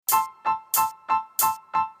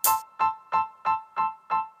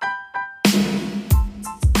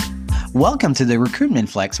Welcome to the Recruitment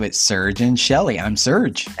Flex with Serge and Shelley. I'm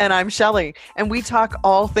Serge. And I'm Shelley. And we talk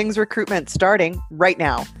all things recruitment starting right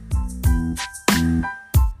now.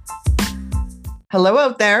 Hello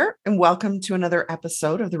out there, and welcome to another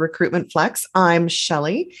episode of the Recruitment Flex. I'm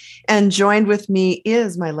Shelley, and joined with me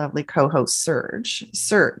is my lovely co-host, Serge.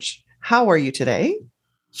 Serge, how are you today?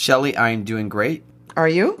 Shelley, I'm doing great. Are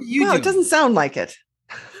you? It doesn't sound like it.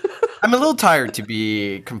 I'm a little tired, to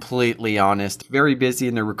be completely honest. Very busy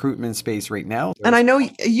in the recruitment space right now. And I know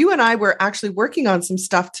you and I were actually working on some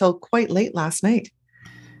stuff till quite late last night.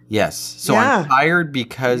 Yes. So I'm tired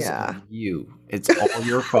because of you. It's all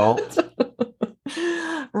your fault.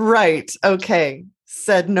 Right. Okay.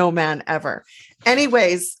 Said no man ever.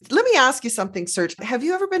 Anyways, let me ask you something, Serge. Have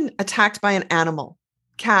you ever been attacked by an animal?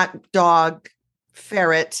 Cat, dog,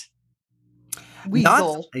 ferret,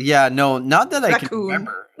 weasel? Not that raccoon. I can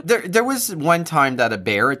remember. There was one time that a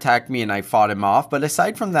bear attacked me and I fought him off. But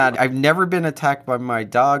aside from that, I've never been attacked by my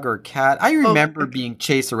dog or cat. I remember being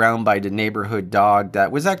chased around by the neighborhood dog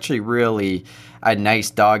that was actually really a nice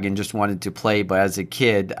dog and just wanted to play. But as a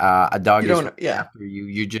kid, a dog is after you.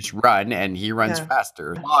 You just run and he runs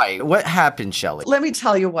faster. Why? What happened, Shelley? Let me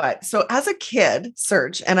tell you what. So as a kid,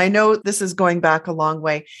 Serge, and I know this is going back a long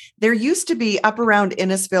way, there used to be up around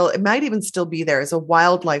Innisfil, it might even still be there, is a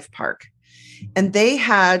wildlife park. And they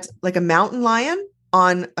had like a mountain lion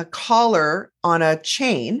on a collar on a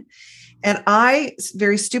chain. And I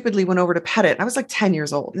very stupidly went over to pet it. I was like 10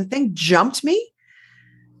 years old. The thing jumped me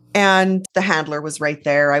and the handler was right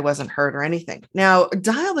there. I wasn't hurt or anything. Now,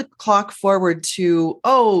 dial the clock forward to,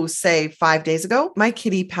 say 5 days ago, my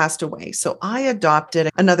kitty passed away. So I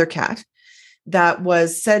adopted another cat that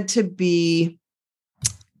was said to be,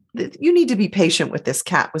 you need to be patient with this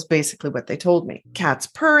cat, was basically what they told me. Cat's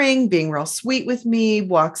purring, being real sweet with me,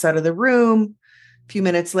 walks out of the room. A few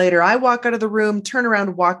minutes later, I walk out of the room, turn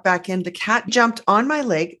around, walk back in. The cat jumped on my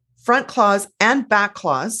leg, front claws and back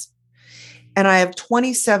claws. And I have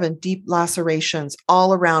 27 deep lacerations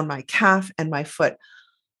all around my calf and my foot.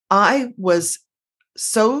 I was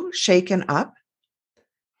so shaken up.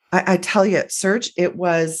 I tell you, Serge,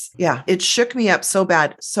 it shook me up so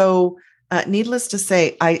bad. So needless to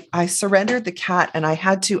say, I surrendered the cat and I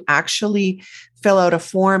had to actually fill out a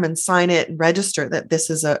form and sign it and register that this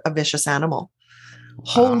is a vicious animal. Wow.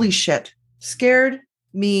 Holy shit. Scared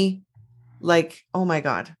me like, oh my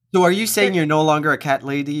God. So are you saying you're no longer a cat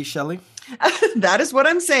lady, Shelley? That is what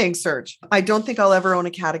I'm saying, Serge. I don't think I'll ever own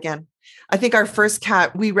a cat again. I think our first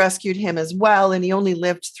cat, we rescued him as well, and he only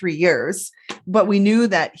lived 3 years, but we knew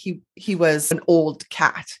that he was an old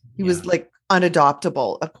cat. He was like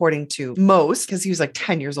unadoptable according to most, because he was like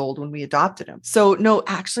 10 years old when we adopted him. So no,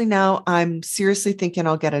 actually now I'm seriously thinking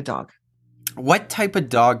I'll get a dog. What type of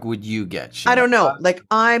dog would you get, Shelley? I don't know. Like,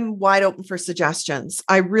 I'm wide open for suggestions.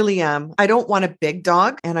 I really am. I don't want a big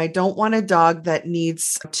dog, and I don't want a dog that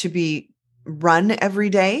needs to be run every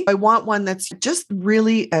day. I want one that's just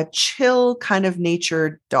really a chill kind of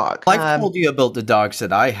natured dog. I've told you about the dogs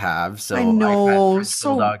that I have. So I know. I've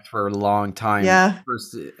had dogs for a long time. Yeah.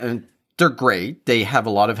 And they're great. They have a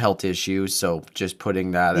lot of health issues. So just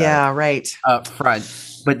putting that up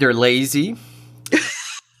front. But they're lazy,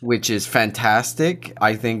 which is fantastic.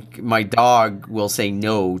 I think my dog will say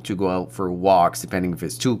no to go out for walks, depending if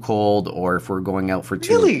it's too cold or if we're going out for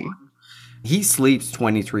too long. He sleeps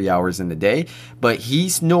 23 hours in a day, but he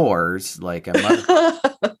snores like a mother.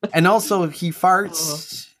 And also he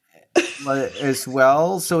farts as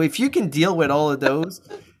well. So if you can deal with all of those.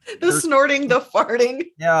 The snorting, the farting.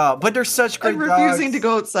 Yeah, but they're such great dogs. I'm refusing to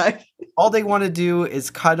go outside. All they want to do is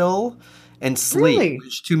cuddle and sleep,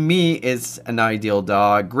 which to me is an ideal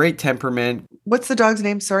dog. Great temperament. What's the dog's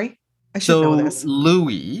name? Sorry, I should know this.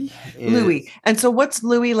 Louis. Louis. And so what's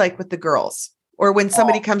Louis like with the girls? Or when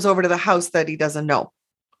somebody comes over to the house that he doesn't know?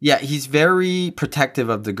 Yeah, he's very protective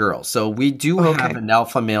of the girls. So we do have an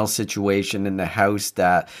alpha male situation in the house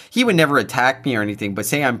that he would never attack me or anything. But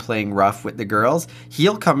say I'm playing rough with the girls,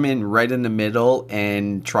 he'll come in right in the middle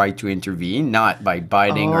and try to intervene, not by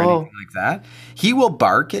biting or anything like that. He will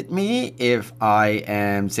bark at me if I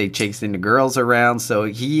am, say, chasing the girls around. So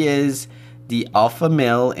he is the alpha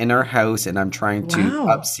male in our house, and I'm trying to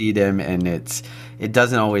upseat him, and it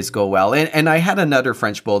doesn't always go well. And I had another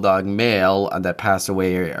French Bulldog male that passed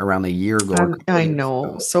away around a year ago. I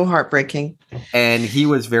know. So heartbreaking. And he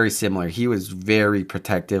was very similar. He was very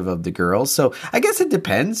protective of the girls. So I guess it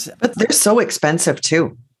depends. But they're so expensive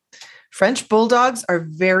too. French Bulldogs are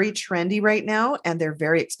very trendy right now, and they're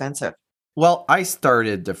very expensive. Well, I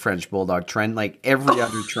started the French Bulldog trend like every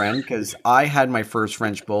other trend because I had my first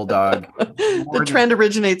French Bulldog The more than trend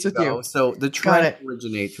originates with you. ago. So the Got trend it.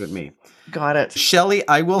 originates with me. Got it. Shelley,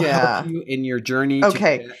 I will help Yeah. you in your journey to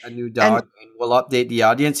Okay. get a new And dog and we'll update the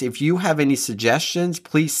audience. If you have any suggestions,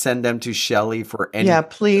 please send them to Shelley for any yeah,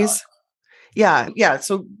 dog. please. Yeah. Yeah.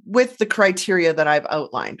 So with the criteria that I've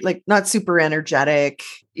outlined, like not super energetic.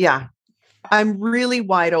 Yeah. I'm really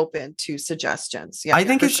wide open to suggestions. Yeah, I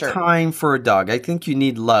think for it's sure. time for a dog. I think you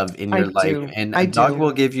need love in I your life, do. and I a dog do.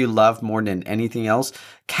 will give you love more than anything else.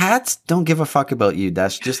 Cats don't give a fuck about you.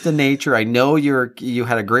 That's just the nature. I know you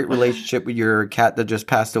had a great relationship with your cat that just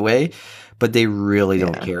passed away, but they really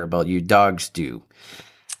don't Yeah. care about you. Dogs do.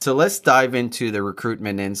 So let's dive into the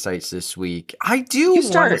recruitment insights this week. You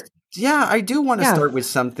start. I do want to Yeah. start with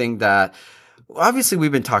something that obviously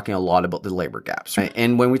we've been talking a lot about the labor gaps, right?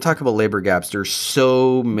 And when we talk about labor gaps, there's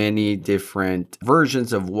so many different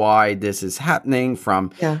versions of why this is happening,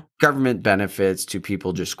 from Yeah. government benefits to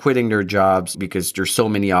people just quitting their jobs because there's so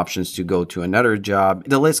many options to go to another job.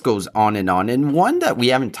 The list goes on and on. And one that we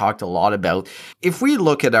haven't talked a lot about, if we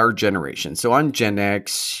look at our generation, so I'm Gen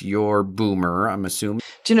X, you're Boomer, I'm assuming.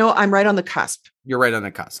 Do you know, I'm right on the cusp. You're right on the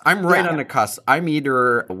cusp. I'm right Yeah. on the cusp. I'm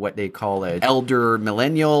either what they call an elder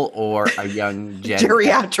millennial or a young Gen X.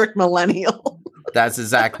 Geriatric millennial. That's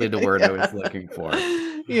exactly the word I was Yeah. looking for.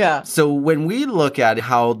 Yeah. So when we look at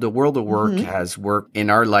how the world of work Mhm. has worked in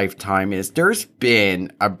our lifetime, is there's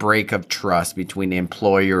been a break of trust between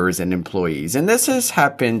employers and employees. And this has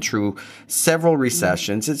happened through several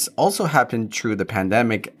recessions. It's also happened through the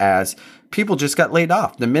pandemic as people just got laid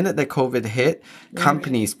off. The minute that COVID hit,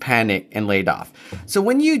 companies panicked and laid off. So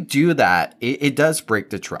when you do that, it does break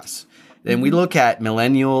the trust. Then we look at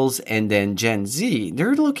millennials and then Gen Z,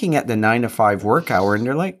 they're looking at the 9 to 5 work hour and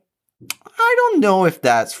they're like, I don't know if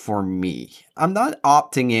that's for me. I'm not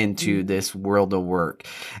opting into this world of work.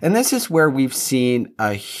 And this is where we've seen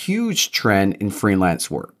a huge trend in freelance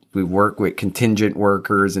work. We work with contingent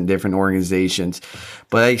workers in different organizations,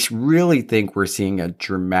 but I really think we're seeing a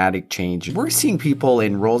dramatic change. We're seeing people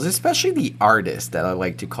in roles, especially the artists that I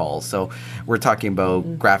like to call. So we're talking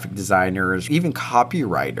about graphic designers, even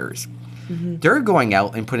copywriters. They're going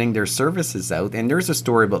out and putting their services out. And there's a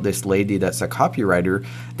story about this lady that's a copywriter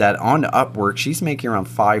that on Upwork, she's making around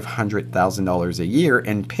 $500,000 a year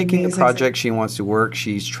and picking the project she wants to work.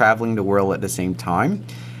 She's traveling the world at the same time.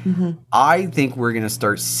 I think we're going to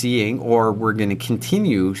start seeing, or we're going to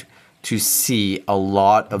continue to see, a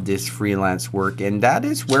lot of this freelance work. And that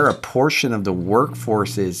is where a portion of the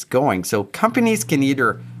workforce is going. So companies can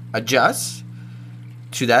either adjust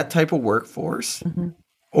to that type of workforce,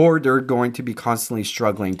 or they're going to be constantly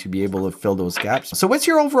struggling to be able to fill those gaps. So what's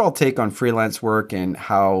your overall take on freelance work and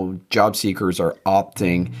how job seekers are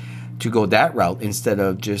opting to go that route instead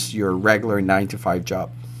of just your regular 9 to 5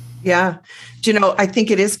 job? Yeah. Do you know, I think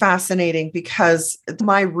it is fascinating because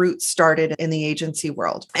my roots started in the agency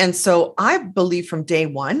world. And so I believe from day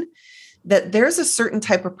one that there's a certain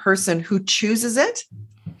type of person who chooses it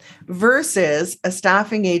versus a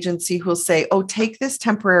staffing agency who'll say, oh, take this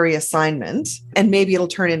temporary assignment and maybe it'll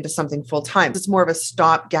turn into something full time. It's more of a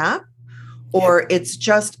stopgap, or it's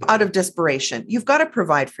just out of desperation. You've got to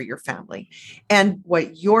provide for your family. And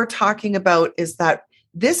what you're talking about is that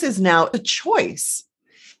this is now a choice.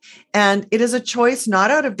 And it is a choice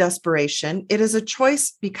not out of desperation. It is a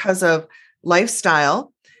choice because of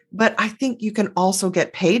lifestyle, but I think you can also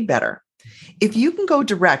get paid better. If you can go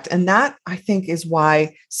direct, and that I think is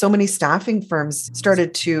why so many staffing firms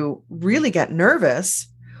started to really get nervous,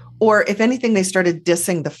 or if anything, they started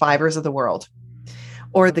dissing the Fivers of the world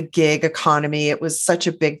or the gig economy. It was such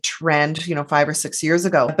a big trend, 5 or 6 years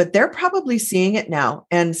ago, but they're probably seeing it now.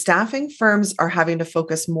 And staffing firms are having to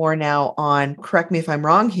focus more now on, correct me if I'm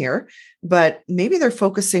wrong here, but maybe they're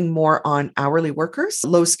focusing more on hourly workers,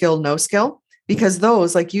 low skill, no skill, because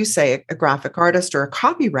those, like you say, a graphic artist or a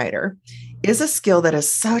copywriter is a skill that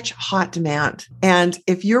is such hot demand. And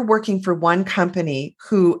if you're working for one company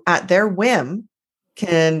who at their whim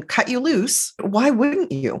can cut you loose, why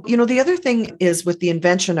wouldn't you? The other thing is with the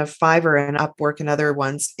invention of Fiverr and Upwork and other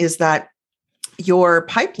ones is that your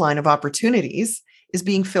pipeline of opportunities is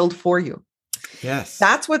being filled for you. Yes.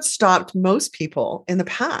 That's what stopped most people in the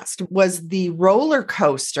past, was the roller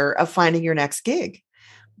coaster of finding your next gig.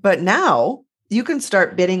 But now you can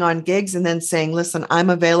start bidding on gigs and then saying, listen, I'm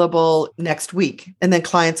available next week. And then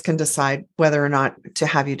clients can decide whether or not to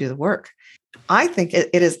have you do the work. I think it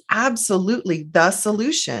is absolutely the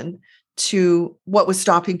solution to what was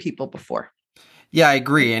stopping people before. Yeah, I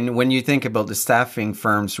agree. And when you think about the staffing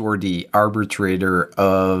firms who are the arbitrator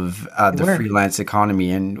of the freelance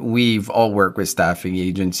economy, and we've all worked with staffing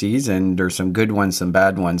agencies, and there's some good ones, some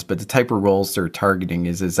bad ones, but the type of roles they're targeting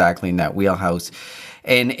is exactly in that wheelhouse.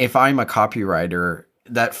 And if I'm a copywriter,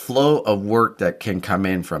 that flow of work that can come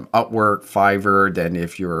in from Upwork, Fiverr, then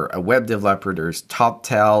if you're a web developer, there's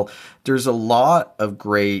TopTal. There's a lot of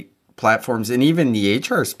great platforms, and even the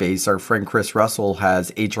HR space. Our friend Chris Russell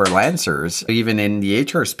has HR Lancers. Even in the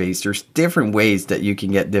HR space, there's different ways that you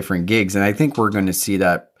can get different gigs. And I think we're going to see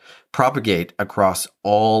that propagate across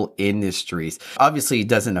all industries. Obviously, it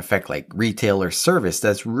doesn't affect like retail or service.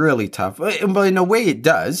 That's really tough. But in a way it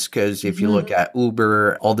does, because if you look at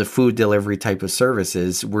Uber, all the food delivery type of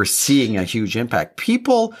services, we're seeing a huge impact.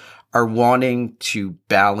 People are wanting to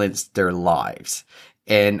balance their lives.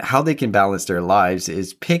 And how they can balance their lives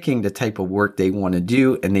is picking the type of work they want to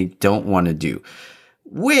do and they don't want to do,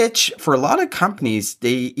 which for a lot of companies,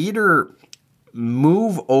 they either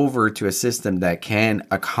move over to a system that can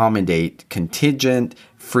accommodate contingent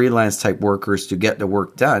freelance type workers to get the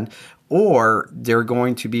work done, or they're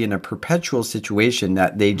going to be in a perpetual situation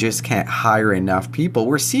that they just can't hire enough people.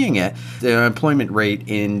 We're seeing it. The unemployment rate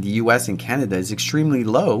in the US and Canada is extremely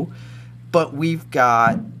low, but we've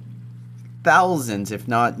got thousands, if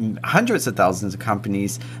not hundreds of thousands of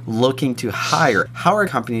companies looking to hire. How are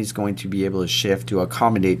companies going to be able to shift to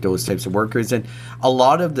accommodate those types of workers? And a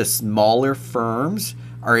lot of the smaller firms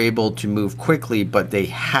are able to move quickly, but they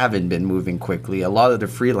haven't been moving quickly. A lot of the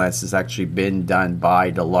freelance has actually been done by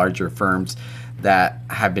the larger firms that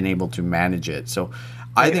have been able to manage it. So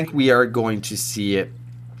I think we are going to see it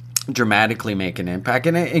dramatically make an impact.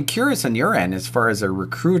 And curious on your end, as far as a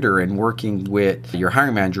recruiter and working with your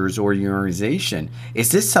hiring managers or your organization,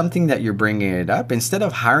 is this something that you're bringing it up? Instead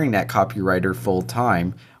of hiring that copywriter full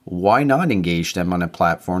time, why not engage them on a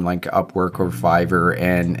platform like Upwork or Fiverr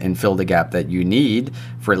and fill the gap that you need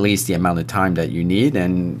for at least the amount of time that you need?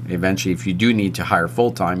 And eventually, if you do need to hire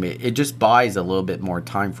full time, it just buys a little bit more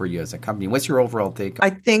time for you as a company. What's your overall take? I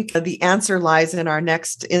think the answer lies in our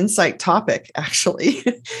next insight topic, actually,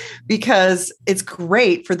 because it's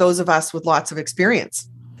great for those of us with lots of experience.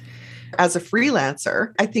 As a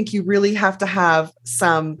freelancer, I think you really have to have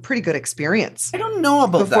some pretty good experience. I don't know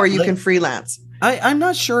about before you can freelance. I'm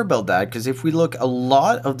not sure about that, because if we look, a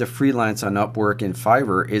lot of the freelance on Upwork and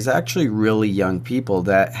Fiverr is actually really young people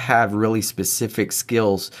that have really specific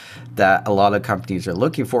skills that a lot of companies are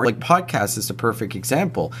looking for. Like podcasts is a perfect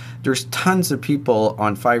example. There's tons of people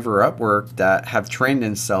on Fiverr or Upwork that have trained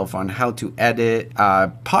themselves on how to edit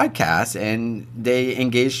podcasts, and they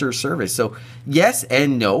engage their service. So yes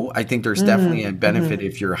and no. I think there's definitely a benefit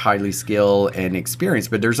if you're highly skilled and experienced,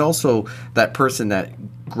 but there's also that person that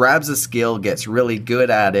grabs a skill, gets really good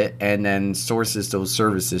at it, and then sources those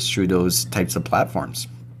services through those types of platforms.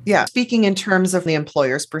 Yeah. Speaking in terms of the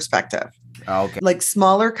employer's perspective. Okay. Like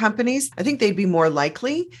smaller companies, I think they'd be more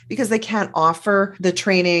likely because they can't offer the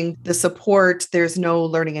training, the support. There's no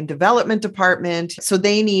learning and development department. So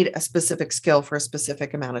they need a specific skill for a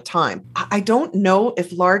specific amount of time. I don't know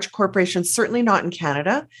if large corporations, certainly not in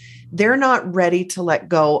Canada, they're not ready to let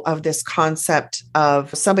go of this concept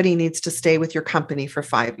of somebody needs to stay with your company for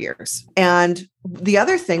 5 years. And the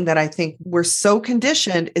other thing that I think we're so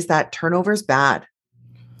conditioned is that turnover is bad,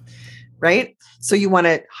 right? So you want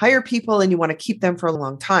to hire people and you want to keep them for a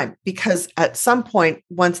long time, because at some point,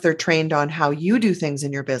 once they're trained on how you do things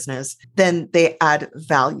in your business, then they add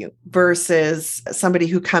value versus somebody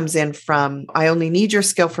who comes in from, I only need your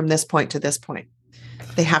skill from this point to this point.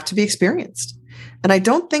 They have to be experienced. And I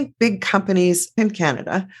don't think big companies in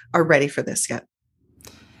Canada are ready for this yet.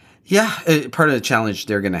 Yeah, part of the challenge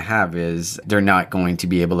they're going to have is they're not going to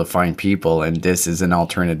be able to find people, and this is an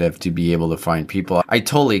alternative to be able to find people. I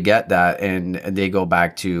totally get that, and they go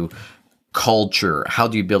back to culture. How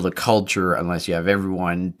do you build a culture unless you have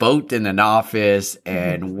everyone both in an office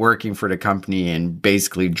and working for the company and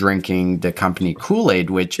basically drinking the company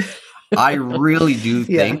Kool-Aid, which I really do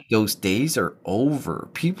think those days are over.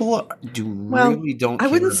 People really don't. I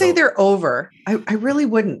wouldn't say they're over. I really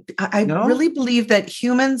wouldn't. I really believe that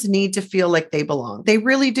humans need to feel like they belong. They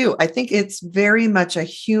really do. I think it's very much a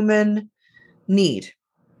human need.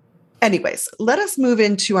 Anyways, let us move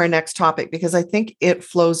into our next topic because I think it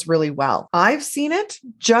flows really well. I've seen it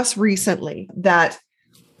just recently that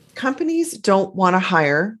companies don't want to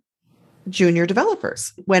hire junior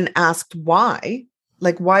developers. When asked why,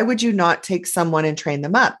 like, why would you not take someone and train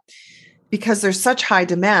them up? Because there's such high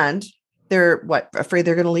demand. They're afraid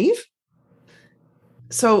they're going to leave?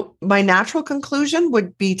 So my natural conclusion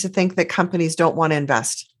would be to think that companies don't want to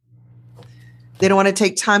invest. They don't want to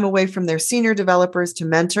take time away from their senior developers to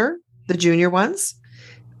mentor the junior ones,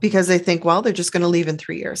 because they think, well, they're just going to leave in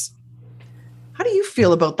 3 years. How do you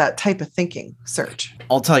feel about that type of thinking, Serge?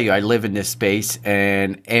 I'll tell you, I live in this space,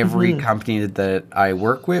 and every company that I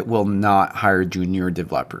work with will not hire junior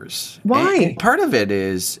developers. Why? And part of it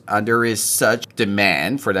is there is such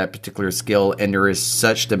demand for that particular skill, and there is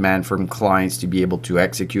such demand from clients to be able to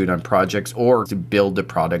execute on projects or to build the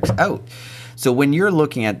products out. So when you're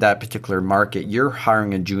looking at that particular market, you're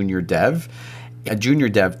hiring a junior dev. A junior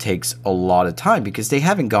dev takes a lot of time because they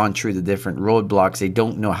haven't gone through the different roadblocks. They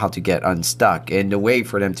don't know how to get unstuck. And the way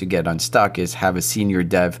for them to get unstuck is have a senior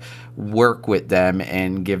dev work with them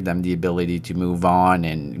and give them the ability to move on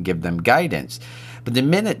and give them guidance. But the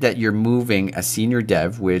minute that you're moving a senior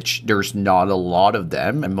dev, which there's not a lot of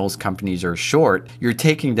them and most companies are short, you're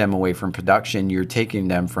taking them away from production. You're taking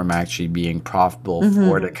them from actually being profitable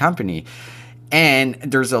for the company. And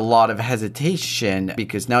there's a lot of hesitation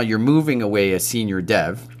because now you're moving away a senior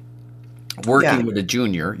dev, working with a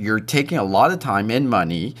junior. You're taking a lot of time and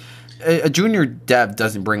money. A junior dev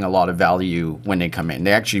doesn't bring a lot of value when they come in.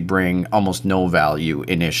 They actually bring almost no value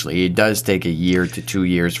initially. It does take a year to 2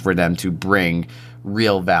 years for them to bring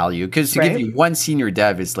real value, because to give you one senior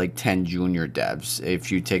dev is like 10 junior devs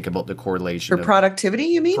if you take about the correlation for productivity,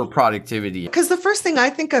 you mean? For productivity. Because the first thing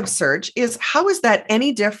I think of, Serge, is how is that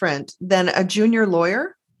any different than a junior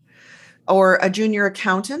lawyer or a junior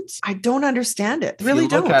accountant? I don't understand it. Really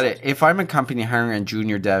don't. Look at it. If I'm a company hiring a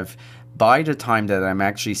junior dev, by the time that I'm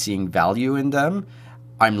actually seeing value in them,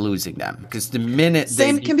 I'm losing them. Because the minute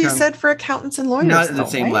same can be said for accountants and lawyers. Not at the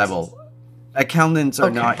same level. Accountants are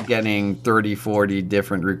not getting 30, 40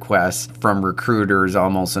 different requests from recruiters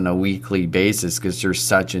almost on a weekly basis because they're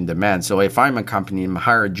such in demand. So if I'm a company and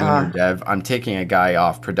hire a junior dev, I'm taking a guy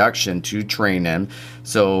off production to train him.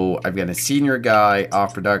 So I've got a senior guy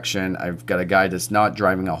off production. I've got a guy that's not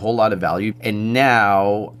driving a whole lot of value. And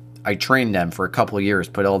now I train them for a couple of years,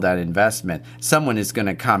 put all that investment. Someone is going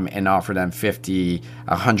to come and offer them 50,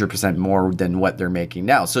 100% more than what they're making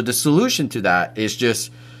now. So the solution to that is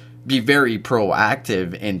just be very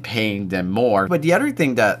proactive in paying them more. But the other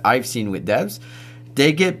thing that I've seen with devs,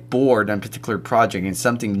 they get bored on a particular project and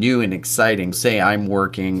something new and exciting. Say I'm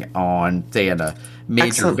working on, say at a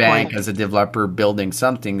major bank as a developer building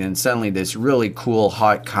something, and suddenly this really cool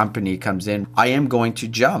hot company comes in. I am going to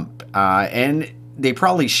jump. And they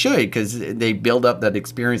probably should because they build up that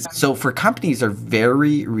experience. So for companies are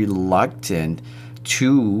very reluctant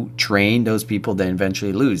to train those people that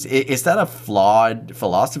eventually lose. Is that a flawed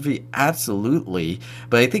philosophy? Absolutely.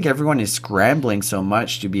 But I think everyone is scrambling so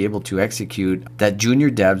much to be able to execute that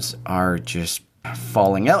junior devs are just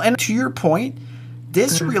falling out. And to your point,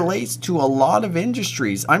 this relates to a lot of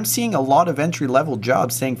industries. I'm seeing a lot of entry-level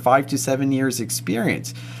jobs saying 5 to 7 years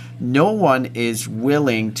experience. No one is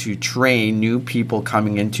willing to train new people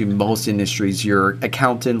coming into most industries. Your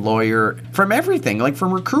accountant, lawyer, from everything, like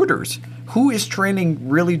from recruiters. Who is training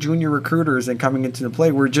really junior recruiters and coming into the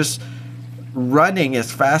play? We're just running as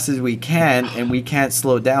fast as we can and we can't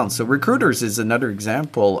slow down. So recruiters is another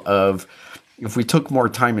example of if we took more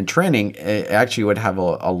time in training, it actually would have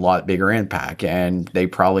a lot bigger impact and they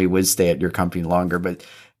probably would stay at your company longer. But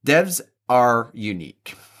devs are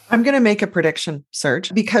unique. I'm going to make a prediction,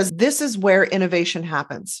 Serge, because this is where innovation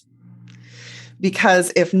happens.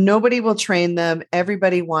 Because if nobody will train them,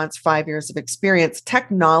 everybody wants 5 years of experience.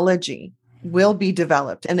 Technology will be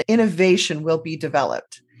developed and innovation will be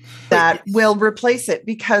developed that will replace it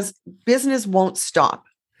because business won't stop.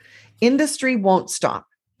 Industry won't stop.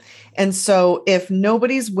 And so if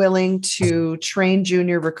nobody's willing to train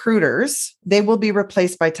junior recruiters, they will be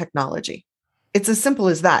replaced by technology. It's as simple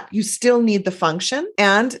as that. You still need the function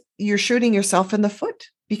and you're shooting yourself in the foot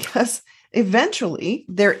because eventually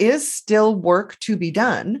there is still work to be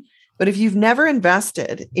done. But if you've never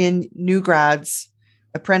invested in new grads,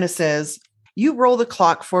 apprentices, you roll the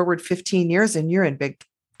clock forward 15 years and you're in big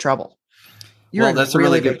trouble. That's a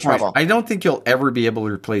really good point. I don't think you'll ever be able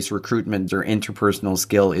to replace recruitment or interpersonal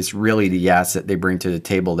skill. Is really the asset they bring to the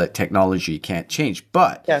table that technology can't change.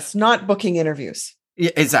 But yes, not booking interviews.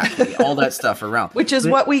 Yeah, exactly. All that stuff around. Which is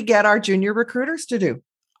what we get our junior recruiters to do.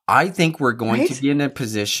 I think we're going to be in a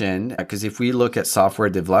position, because if we look at software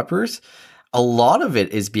developers, a lot of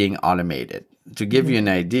it is being automated. To give you an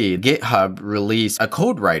idea, GitHub released a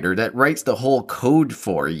code writer that writes the whole code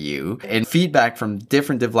for you. And feedback from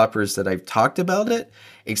different developers that I've talked about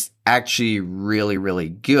it's actually really, really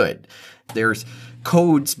good. There's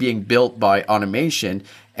codes being built by automation.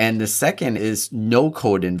 And the second is no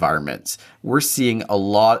code environments. We're seeing a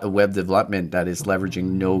lot of web development that is leveraging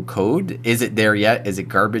no code. Is it there yet? Is it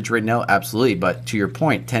garbage right now? Absolutely. But to your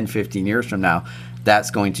point, 10, 15 years from now,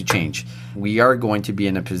 That's going to change. We are going to be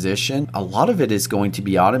in a position, a lot of it is going to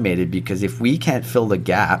be automated, because if we can't fill the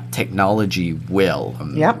gap, technology will.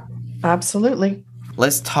 Yep, absolutely.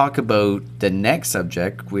 Let's talk about the next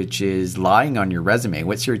subject, which is lying on your resume.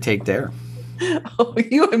 What's your take there? Oh,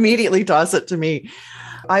 you immediately toss it to me.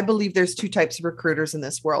 I believe there's two types of recruiters in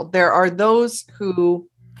this world. There are those who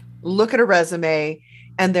look at a resume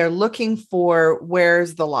and they're looking for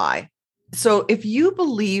where's the lie. So if you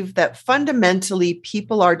believe that fundamentally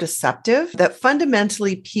people are deceptive, that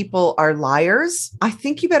fundamentally people are liars, I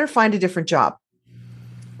think you better find a different job.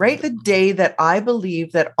 Right? The day that I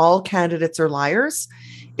believe that all candidates are liars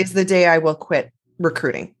is the day I will quit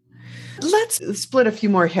recruiting. Let's split a few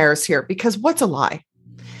more hairs here, because what's a lie?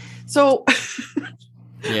 So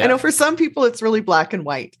I know for some people it's really black and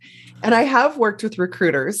white. And I have worked with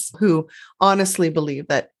recruiters who honestly believe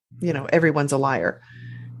that, everyone's a liar.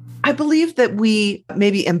 I believe that we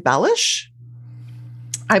maybe embellish.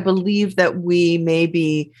 I believe that we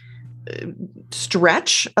maybe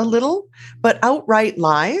stretch a little, but outright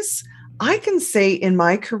lies. I can say in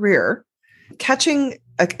my career, catching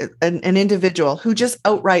an individual who just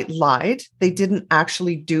outright lied, they didn't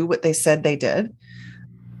actually do what they said they did,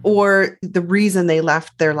 or the reason they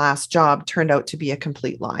left their last job turned out to be a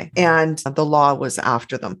complete lie, and the law was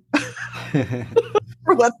after them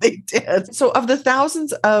for what they did. So of the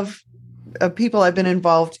thousands of people I've been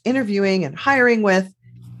involved interviewing and hiring with,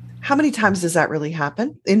 how many times does that really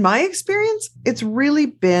happen? In my experience, it's really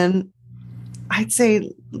been, I'd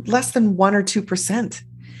say, less than 1 or 2%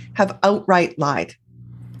 have outright lied.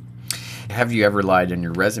 Have you ever lied on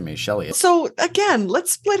your resume, Shelley? So again,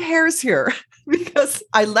 let's split hairs here, because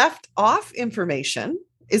I left off information.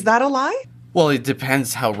 Is that a lie? Well, it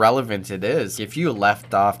depends how relevant it is. If you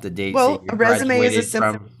left off the dates that you a resume is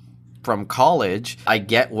from college, I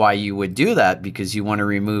get why you would do that, because you want to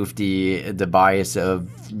remove the bias of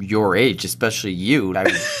your age, especially you. I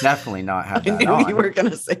would definitely not have that I knew you were going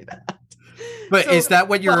to say that. But is that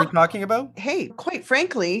what you're talking about? Hey, quite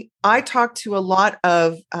frankly, I talk to a lot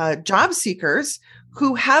of job seekers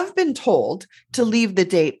who have been told to leave the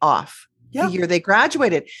date off the year they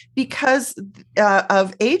graduated because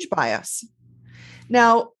of age bias.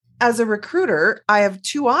 Now, as a recruiter, I have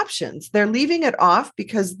two options. They're leaving it off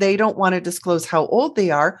because they don't want to disclose how old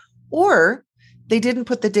they are, or they didn't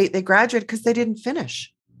put the date they graduated because they didn't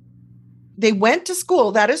finish. They went to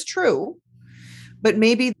school, that is true, but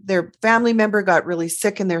maybe their family member got really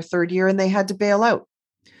sick in their third year and they had to bail out,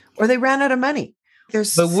 or they ran out of money.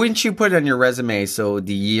 But wouldn't you put on your resume, so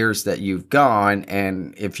the years that you've gone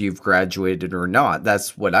and if you've graduated or not?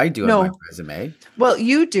 That's what I do on my resume. Well,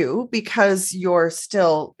 you do, because you're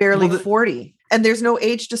still barely 40 and there's no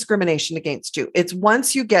age discrimination against you. It's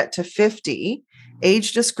once you get to 50,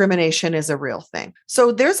 age discrimination is a real thing.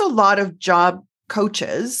 So there's a lot of job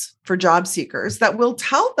coaches for job seekers that will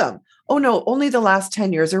tell them, oh no, only the last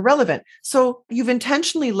 10 years are relevant. So you've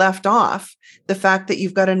intentionally left off the fact that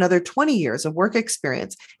you've got another 20 years of work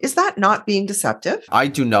experience. Is that not being deceptive? I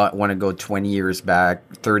do not want to go 20 years back,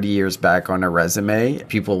 30 years back on a resume.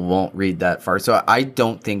 People won't read that far. So I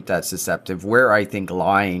don't think that's deceptive. Where I think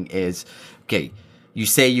lying is, okay, you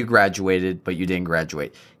say you graduated, but you didn't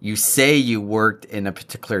graduate. You say you worked in a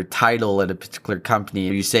particular title at a particular company.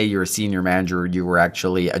 You say you're a senior manager, you were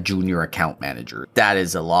actually a junior account manager. That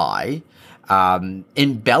is a lie.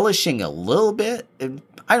 Embellishing a little bit,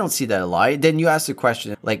 I don't see that a lie. Then you ask the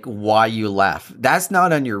question, like, why you left. That's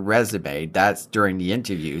not on your resume. That's during the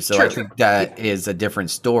interview. So I think that is a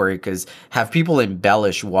different story, because have people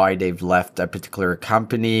embellish why they've left a particular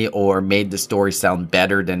company or made the story sound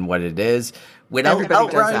better than what it is. Without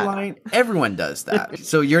outright lying, everyone does that.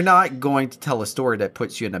 So you're not going to tell a story that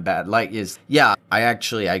puts you in a bad light.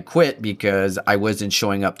 I quit because I wasn't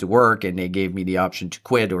showing up to work and they gave me the option to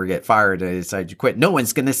quit or get fired and I decided to quit. No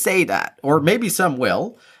one's going to say that. Or maybe some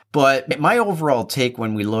will. But my overall take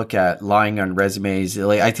when we look at lying on resumes,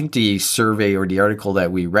 I think the survey or the article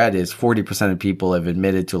that we read is 40% of people have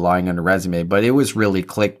admitted to lying on a resume, but it was really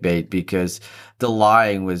clickbait because the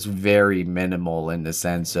lying was very minimal in the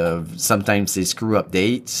sense of sometimes they screw up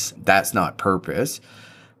dates. That's not purpose.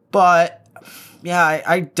 But yeah,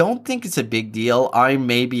 I don't think it's a big deal. I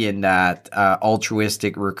may be in that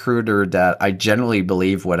altruistic recruiter that I generally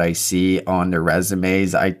believe what I see on their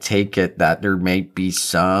resumes. I take it that there may be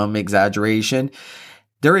some exaggeration.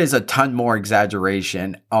 There is a ton more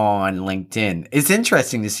exaggeration on LinkedIn. It's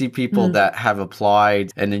interesting to see people that have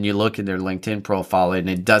applied and then you look at their LinkedIn profile and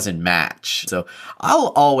it doesn't match. So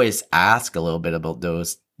I'll always ask a little bit about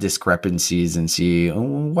those discrepancies and see,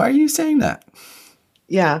 why are you saying that?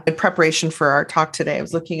 Yeah. In preparation for our talk today, I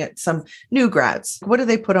was looking at some new grads. What do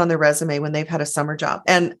they put on their resume when they've had a summer job?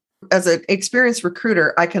 And as an experienced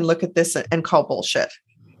recruiter, I can look at this and call bullshit.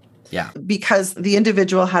 Yeah. Because the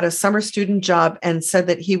individual had a summer student job and said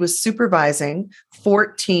that he was supervising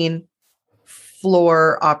 14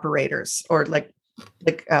 floor operators or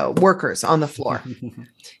workers on the floor.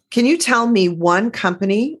 Can you tell me one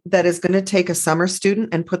company that is going to take a summer student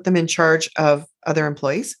and put them in charge of other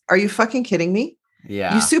employees? Are you fucking kidding me?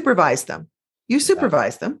 Yeah. You supervise them.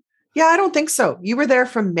 them. Yeah, I don't think so. You were there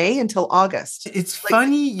from May until August. It's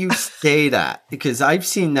funny you say that because I've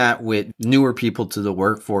seen that with newer people to the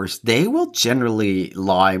workforce. They will generally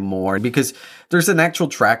lie more because there's an actual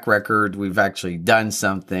track record. We've actually done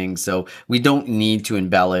something. So we don't need to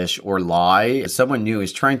embellish or lie. Someone new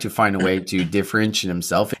is trying to find a way to differentiate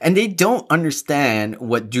himself and they don't understand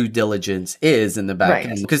what due diligence is in the back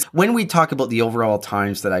end. Because when we talk about the overall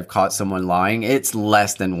times that I've caught someone lying, it's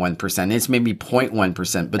less than 1%. It's maybe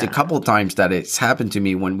 0.1%. But the couple of times that it's happened to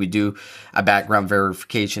me when we do a background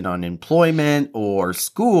verification on employment or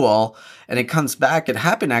school, and it comes back, it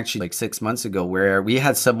happened actually like 6 months ago where we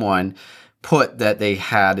had someone put that they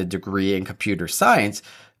had a degree in computer science,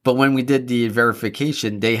 but when we did the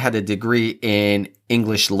verification, they had a degree in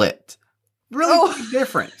English Lit. Really big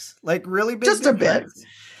difference. Like really big just difference.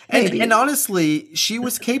 A bit. And honestly, she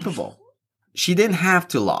was capable. She didn't have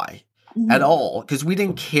to lie at all because we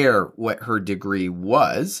didn't care what her degree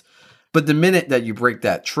was. But the minute that you break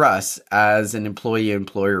that trust as an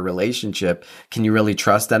employee-employer relationship, can you really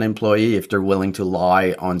trust that employee if they're willing to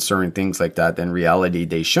lie on certain things like that? In reality,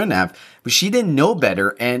 they shouldn't have. But she didn't know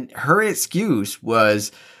better. And her excuse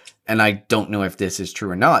was, and I don't know if this is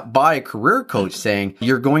true or not, by a career coach saying,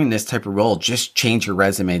 you're going in this type of role, just change your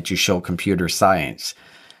resume to show computer science.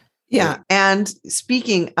 Yeah. And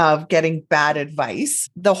speaking of getting bad advice,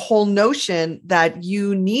 the whole notion that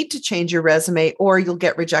you need to change your resume or you'll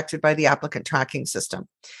get rejected by the applicant tracking system.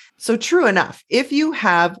 So true enough, if you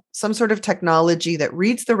have some sort of technology that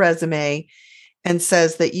reads the resume and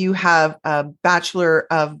says that you have a Bachelor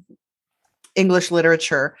of English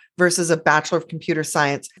Literature versus a Bachelor of Computer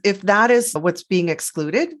Science, if that is what's being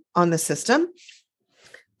excluded on the system,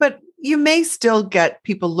 but you may still get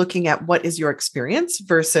people looking at what is your experience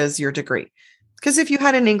versus your degree. Because if you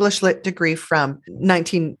had an English Lit degree from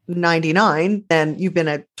 1999, then you've been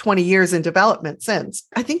at 20 years in development since.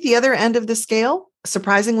 I think the other end of the scale,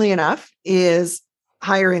 surprisingly enough, is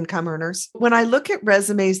higher income earners. When I look at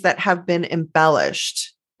resumes that have been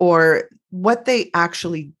embellished or what they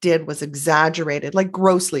actually did was exaggerated, like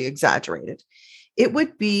grossly exaggerated, it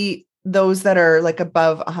would be those that are like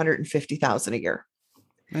above 150,000 a year.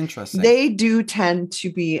 Interesting. They do tend to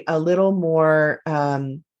be a little more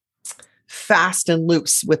fast and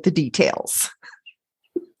loose with the details.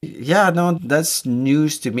 Yeah, no, that's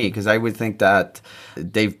news to me because I would think that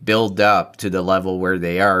they've built up to the level where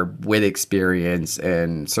they are with experience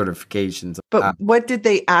and certifications. But what did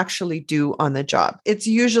they actually do on the job? It's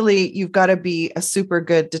usually you've got to be a super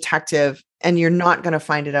good detective and you're not going to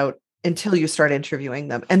find it out until you start interviewing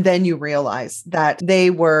them. And then you realize that they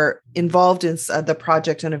were involved in the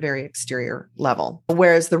project on a very exterior level.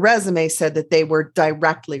 Whereas the resume said that they were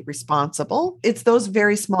directly responsible. It's those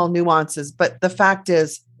very small nuances. But the fact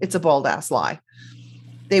is, it's a bold ass lie.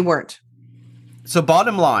 They weren't. So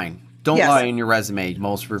bottom line, don't lie in your resume.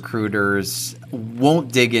 Most recruiters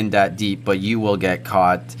won't dig in that deep, but you will get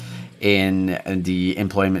caught in the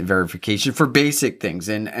employment verification for basic things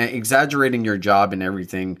and exaggerating your job and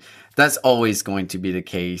everything. That's always going to be the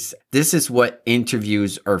case. This is what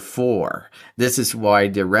interviews are for. This is why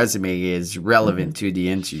the resume is relevant to the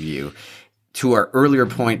interview. To our earlier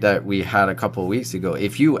point that we had a couple of weeks ago,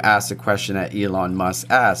 if you ask a question that Elon Musk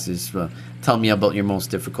asks is, tell me about your most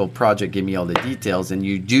difficult project, give me all the details, and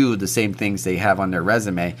you do the same things they have on their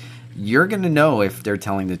resume, you're going to know if they're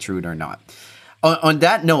telling the truth or not. On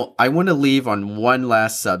that note, I want to leave on one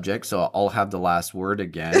last subject, so I'll have the last word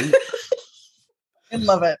again. I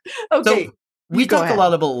love it. Okay. So we talk a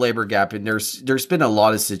lot about labor gap, and there's been a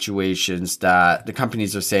lot of situations that the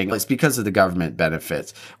companies are saying it's because of the government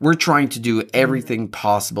benefits. We're trying to do everything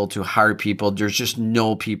possible to hire people. There's just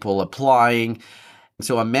no people applying.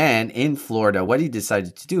 So a man in Florida, what he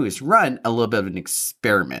decided to do is run a little bit of an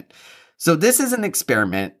experiment. So this is an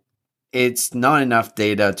experiment. It's not enough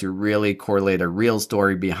data to really correlate a real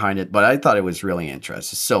story behind it, but I thought it was really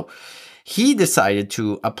interesting. So He decided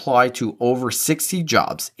to apply to over 60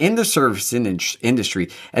 jobs in the service industry.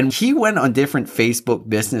 And he went on different Facebook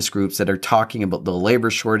business groups that are talking about the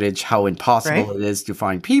labor shortage, how impossible it is to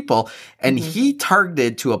find people. And he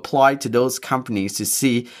targeted to apply to those companies to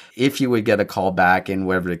see if he would get a call back and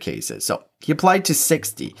whatever the case is. So he applied to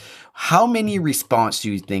 60. How many response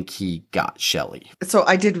do you think he got, Shelley? So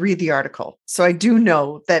I did read the article. So I do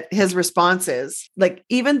know that his responses, like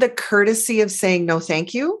even the courtesy of saying no,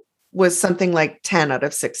 thank you, was something like 10 out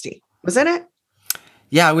of 60. Wasn't it?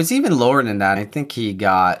 Yeah, it was even lower than that. I think he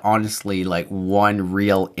got, honestly, like one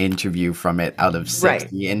real interview from it out of 60.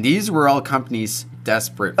 Right. And these were all companies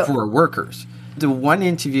desperate for workers. The one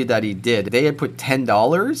interview that he did, they had put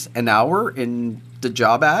 $10 an hour in the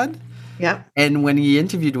job ad. Yeah. And when he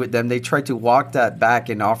interviewed with them, they tried to walk that back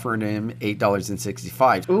and offered him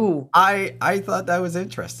 $8.65. Ooh. I thought that was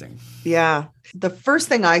interesting. Yeah. The first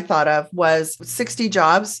thing I thought of was 60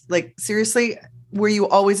 jobs. Like, seriously, were you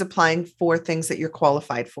always applying for things that you're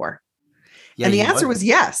qualified for? Yeah, and the answer was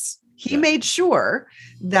yes. He made sure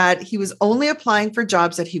that he was only applying for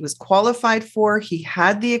jobs that he was qualified for. He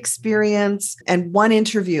had the experience and one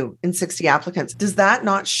interview in 60 applicants. Does that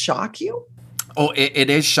not shock you? Oh, it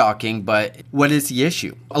is shocking, but what is the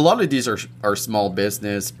issue? A lot of these are small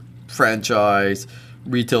business, franchise,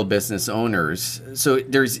 retail business owners. So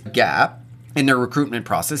there's a gap in their recruitment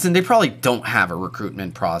process, and they probably don't have a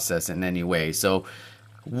recruitment process in any way. So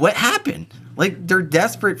what happened? Like, they're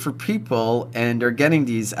desperate for people, and they're getting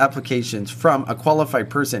these applications from a qualified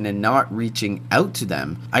person and not reaching out to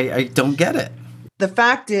them. I don't get it. The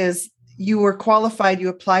fact is, you were qualified, you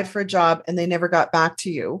applied for a job, and they never got back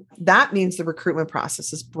to you. That means the recruitment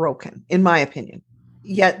process is broken, in my opinion.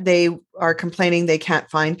 Yet they are complaining they can't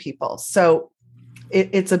find people. So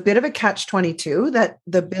it's a bit of a catch-22 that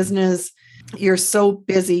the business, you're so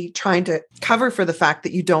busy trying to cover for the fact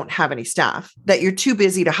that you don't have any staff, that you're too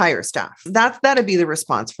busy to hire staff. That'd be the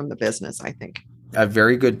response from the business, I think. A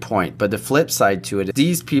very good point. But the flip side to it,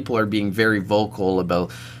 these people are being very vocal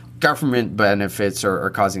about government benefits are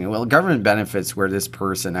causing it. Well, government benefits where this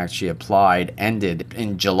person actually applied ended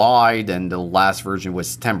in July, then the last version was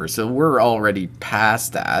September. So we're already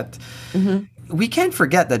past that. We can't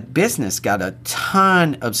forget that business got a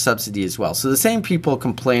ton of subsidy as well. So the same people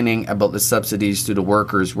complaining about the subsidies to the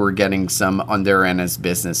workers were getting some on their end as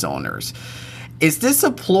business owners. Is this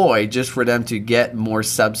a ploy just for them to get more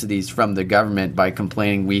subsidies from the government by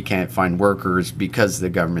complaining we can't find workers because of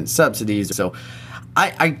the government subsidies? So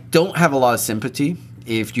I don't have a lot of sympathy.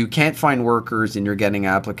 If you can't find workers and you're getting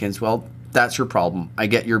applicants, well, that's your problem. I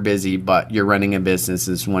get you're busy, but you're running a business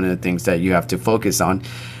is one of the things that you have to focus on.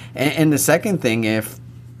 And the second thing, if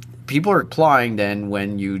people are applying, then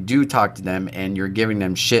when you do talk to them and you're giving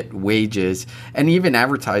them shit wages and even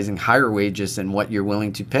advertising higher wages than what you're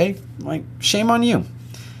willing to pay, like, shame on you.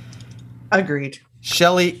 Agreed.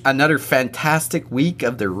 Shelley, another fantastic week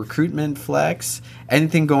of the recruitment flex.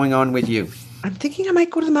 Anything going on with you? I'm thinking I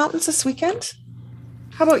might go to the mountains this weekend.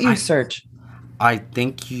 How about you, Serge? I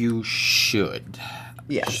think you should.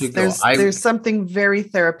 Yes, there's something very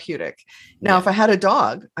therapeutic. Now, if I had a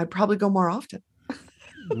dog, I'd probably go more often.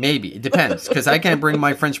 Maybe. It depends, because I can't bring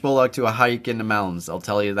my French Bulldog to a hike in the mountains. I'll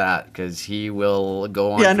tell you that, because he will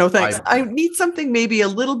go on. Yeah, no thanks. I need something maybe a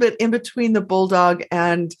little bit in between the Bulldog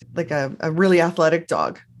and like a really athletic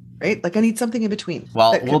dog. Right? Like I need something in between.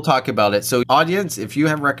 Well, we'll talk about it. So audience, if you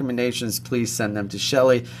have recommendations, please send them to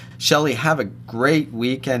Shelley. Shelley, have a great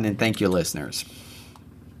weekend, and thank you, listeners.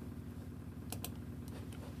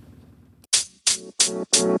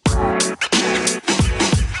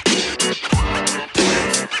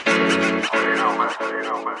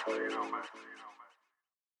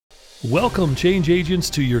 Welcome, change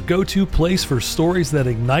agents, to your go-to place for stories that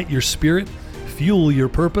ignite your spirit, fuel your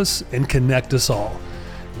purpose, and connect us all.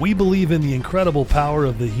 We believe in the incredible power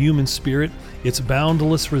of the human spirit, its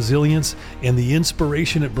boundless resilience, and the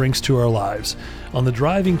inspiration it brings to our lives. On the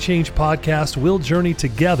Driving Change podcast, we'll journey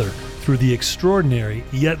together through the extraordinary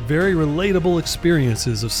yet very relatable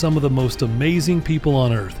experiences of some of the most amazing people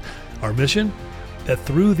on earth. Our mission? That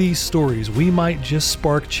through these stories, we might just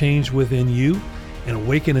spark change within you and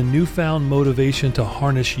awaken a newfound motivation to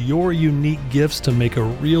harness your unique gifts to make a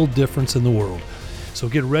real difference in the world. So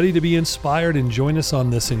get ready to be inspired and join us on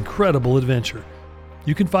this incredible adventure.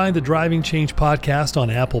 You can find the Driving Change podcast on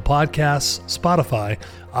Apple Podcasts, Spotify,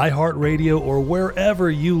 iHeartRadio, or wherever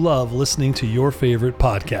you love listening to your favorite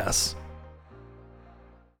podcasts.